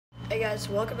Hey guys,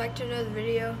 welcome back to another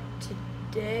video.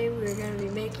 Today we're going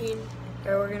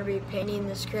to be painting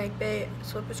this crankbait,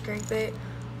 Slippers crankbait,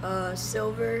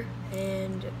 silver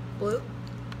and blue,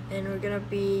 and we're going to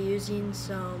be using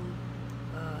some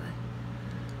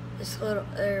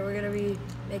we're going to be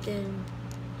making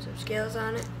some scales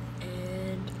on it,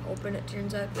 and hoping it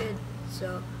turns out good.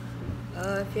 So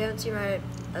if you haven't seen my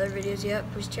other videos yet,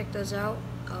 please check those out.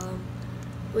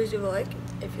 Please leave a like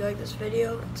if you like this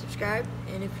video and subscribe,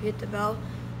 and if you hit the bell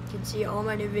you can see all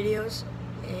my new videos.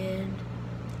 And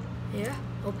yeah,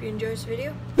 hope you enjoy this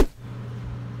video.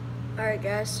 Alright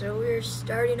guys, so we're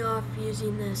starting off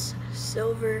using this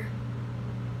silver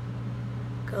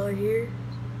color here,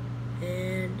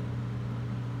 and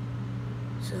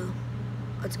so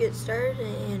let's get started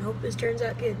and hope this turns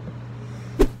out good.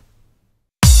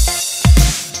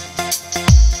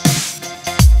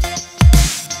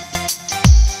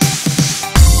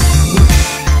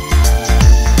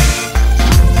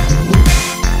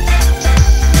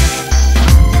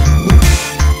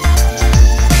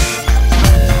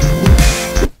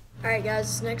 Alright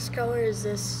guys, next color is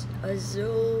this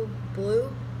azul blue,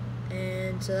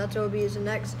 and so that's what we'll be using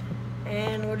next,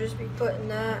 and we'll just be putting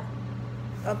that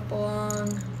up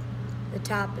along the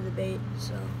top of the bait.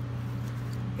 So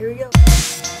here we go.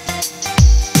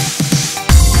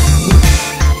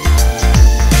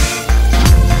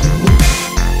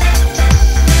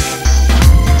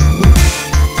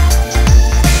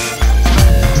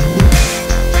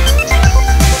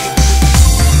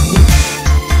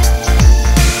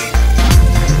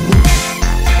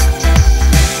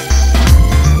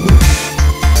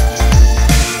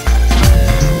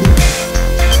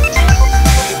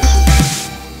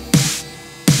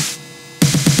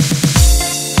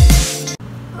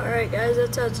 Alright guys,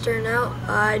 that's how it's turned out.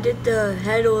 I did the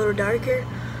head a little darker.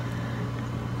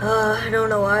 I don't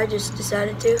know why, I just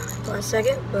decided to last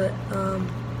second, but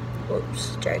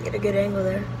whoops, try to get a good angle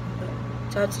there.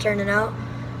 That's how it's turning out.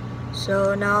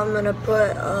 So now I'm gonna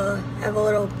have a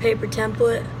little paper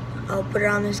template. I'll put it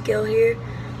on this gill here,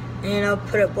 and I'll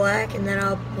put it black, and then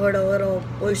I'll put a little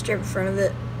blue strip in front of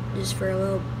it just for a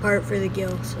little part for the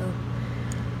gill. So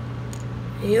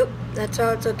yep, that's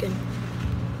how it's looking.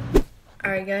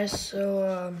 Alright guys,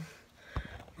 so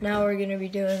now we're going to be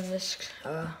doing this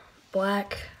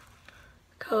black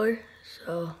color.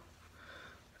 So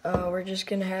we're just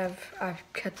going to I've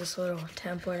cut this little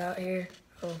template out here,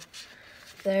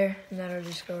 there, and that'll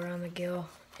just go around the gill,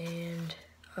 and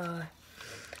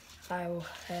I will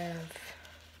have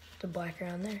the black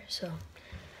around there. So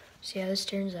see how this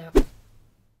turns out.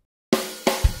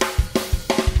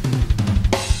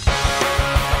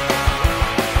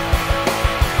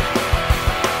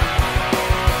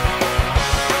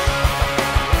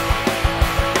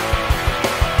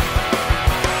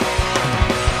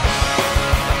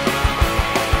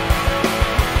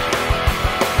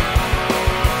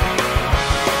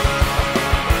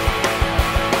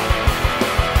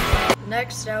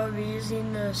 Next, I will be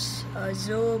using this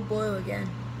azul blue again.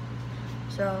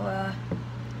 So,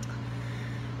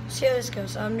 see how this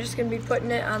goes. I'm just going to be putting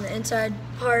it on the inside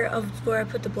part of where I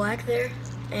put the black there,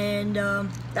 and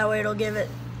that way it'll give it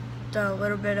a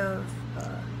little bit of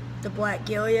the black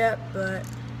gill yet, but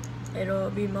it'll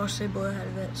be mostly blue out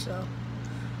of it. So,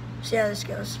 see how this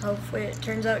goes. Hopefully it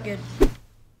turns out good.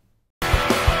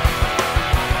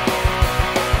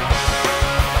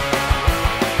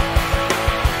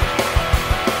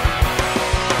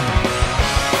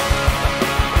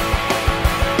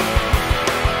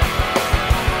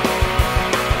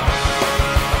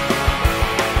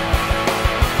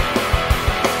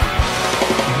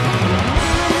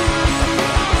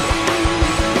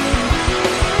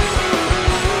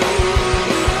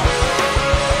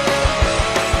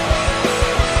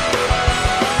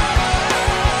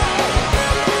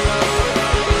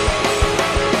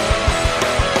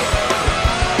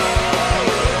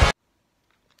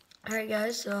 Alright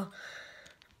guys, so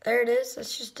there it is.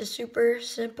 That's just a super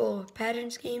simple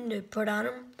pattern scheme to put on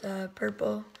them. The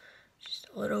purple, just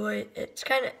a little way, it's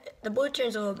kind of, the blue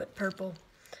turns a little bit purple.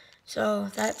 So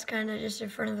that's kind of just in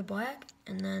front of the black,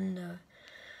 and then the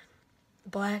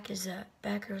black is that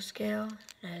back row scale,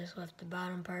 and I just left the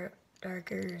bottom part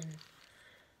darker, and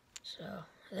so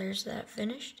there's that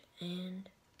finished, and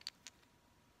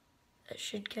that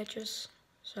should catch us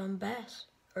some bass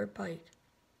or pike.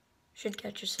 Should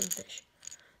catch us some fish.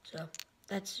 So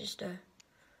that's just a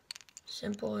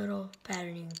simple little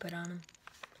pattern you can put on them.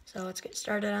 So let's get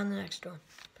started on the next one.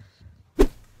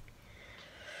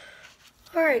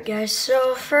 Alright guys,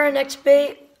 so for our next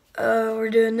bait,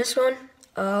 we're doing this one.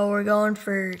 We're going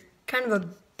for kind of a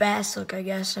bass look, I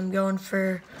guess. I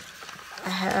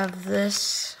have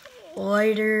this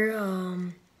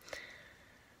lighter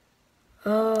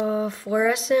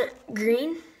fluorescent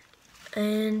green,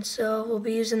 and so we'll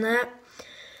be using that.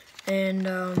 And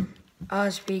I'll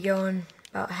just be going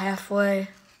about halfway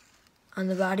on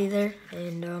the body there,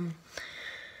 and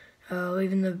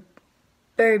leaving the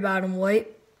very bottom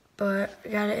white, but I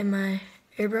got it in my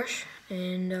airbrush,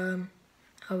 and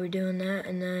I'll be doing that.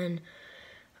 And then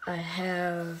I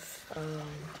have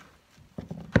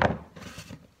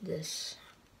this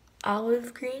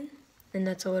olive green, and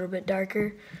that's a little bit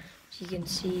darker, as you can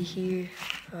see here,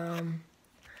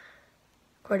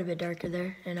 quite a bit darker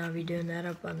there, and I'll be doing that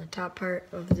up on the top part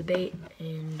of the bait.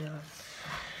 And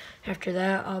after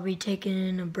that, I'll be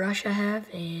taking a brush I have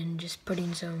and just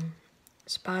putting some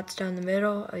spots down the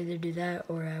middle. I'll either do that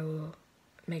or I will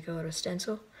make a little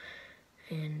stencil.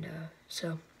 And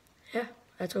so yeah,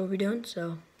 that's what we'll be doing,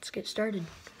 so let's get started.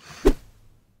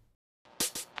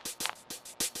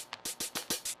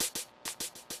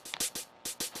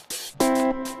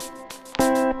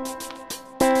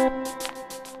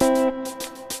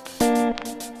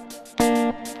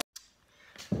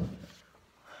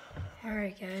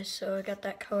 Alright guys, so I got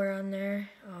that color on there.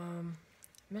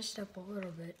 Messed up a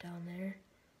little bit down there,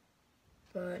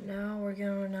 but now we're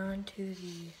going on to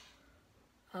the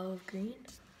olive green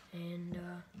and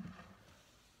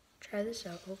try this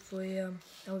out. Hopefully I'll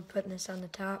be putting this on the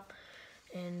top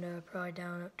and probably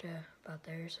down up to about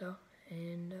there or so.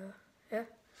 And yeah,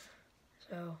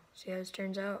 so see how this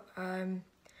turns out. I'm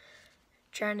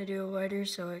trying to do a lighter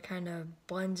so it kind of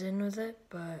blends in with it,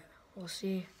 but we'll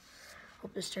see.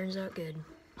 Hope this turns out good.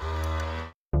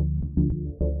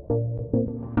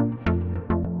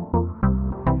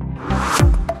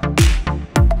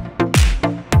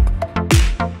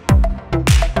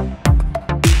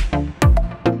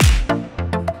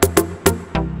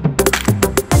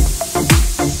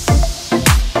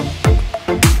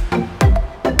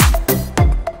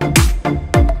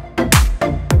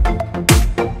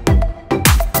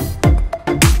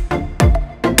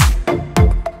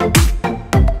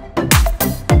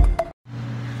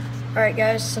 Alright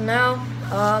guys, so now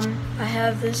I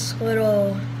have this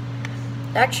little,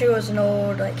 actually it was an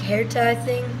old like hair tie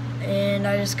thing, and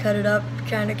I just cut it up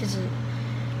kind of because it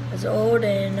was old,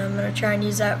 and I'm going to try and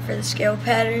use that for the scale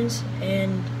patterns.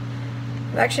 And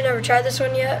I've actually never tried this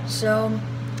one yet, so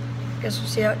I guess we'll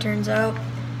see how it turns out.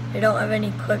 I don't have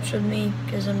any clips with me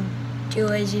because I'm too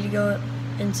lazy to go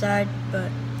inside,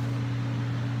 but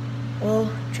we'll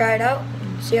try it out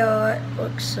and see how it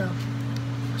looks. So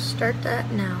we'll start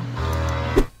that now.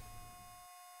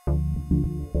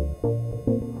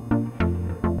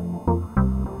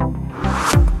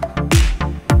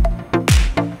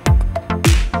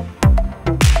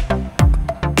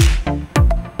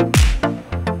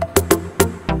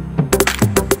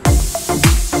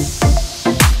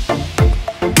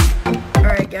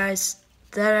 Guys,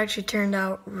 that actually turned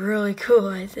out really cool,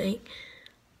 I think.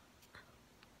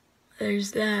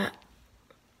 There's that.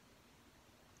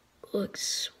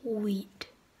 Looks sweet.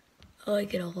 I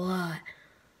like it a lot.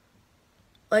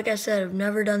 Like I said, I've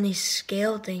never done these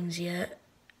scale things yet.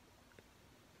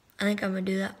 I think I'm gonna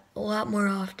do that a lot more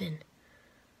often.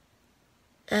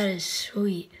 That is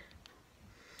sweet.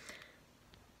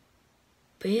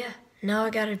 But yeah, now I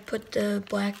gotta put the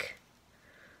black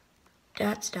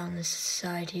dots down this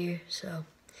side here, so.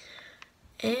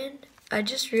 And I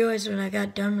just realized when I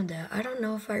got done with that, I don't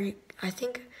know if I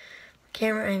think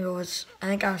camera angle was, I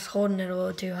think I was holding it a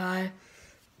little too high.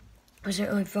 I wasn't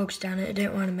really focused on it. I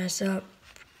didn't want to mess up,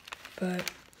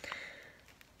 but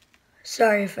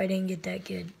sorry if I didn't get that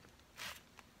good.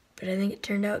 But I think it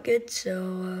turned out good,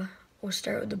 so we'll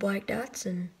start with the black dots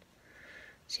and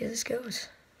see how this goes.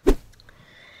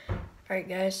 Alright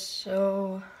guys,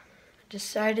 so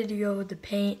decided to go with the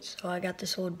paint, so I got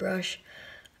this old brush.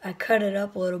 I cut it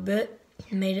up a little bit,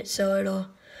 made it so it'll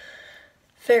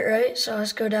fit right. So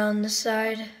let's go down this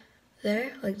side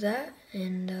there, like that,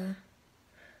 and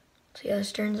see how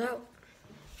this turns out.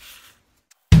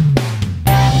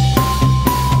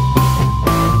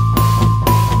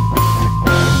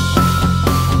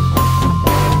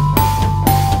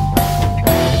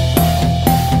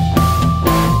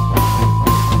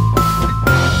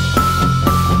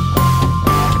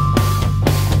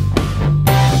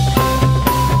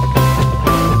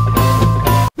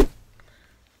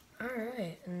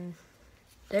 And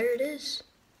there it is.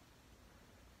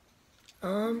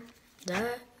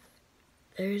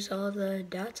 There's all the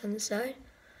dots on the side,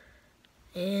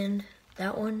 and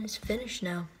that one is finished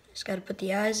now. Just got to put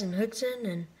the eyes and hooks in,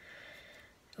 and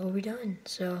it'll be done.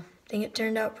 So I think it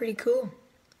turned out pretty cool.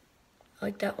 I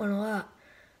like that one a lot.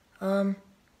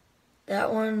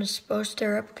 That one is supposed to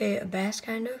replicate a bass,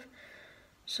 kind of.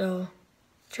 So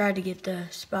tried to get the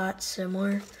spots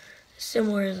similar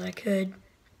as I could.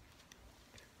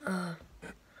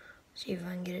 See if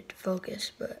I can get it to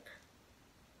focus, but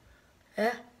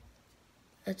yeah,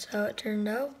 that's how it turned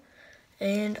out.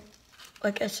 And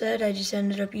like I said, I just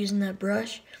ended up using that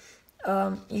brush.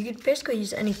 You could basically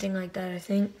use anything like that, I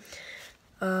think,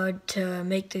 to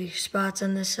make the spots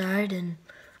on this side, and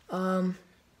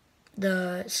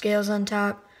the scales on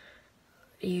top.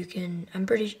 You can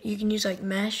use like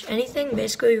mesh, anything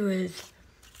basically with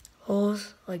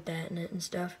holes like that in it and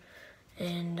stuff,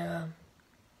 and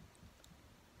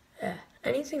yeah,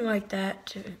 anything like that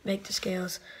to make the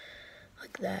scales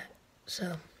like that.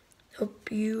 So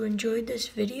hope you enjoyed this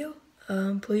video.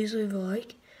 Please leave a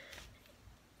like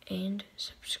and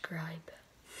subscribe.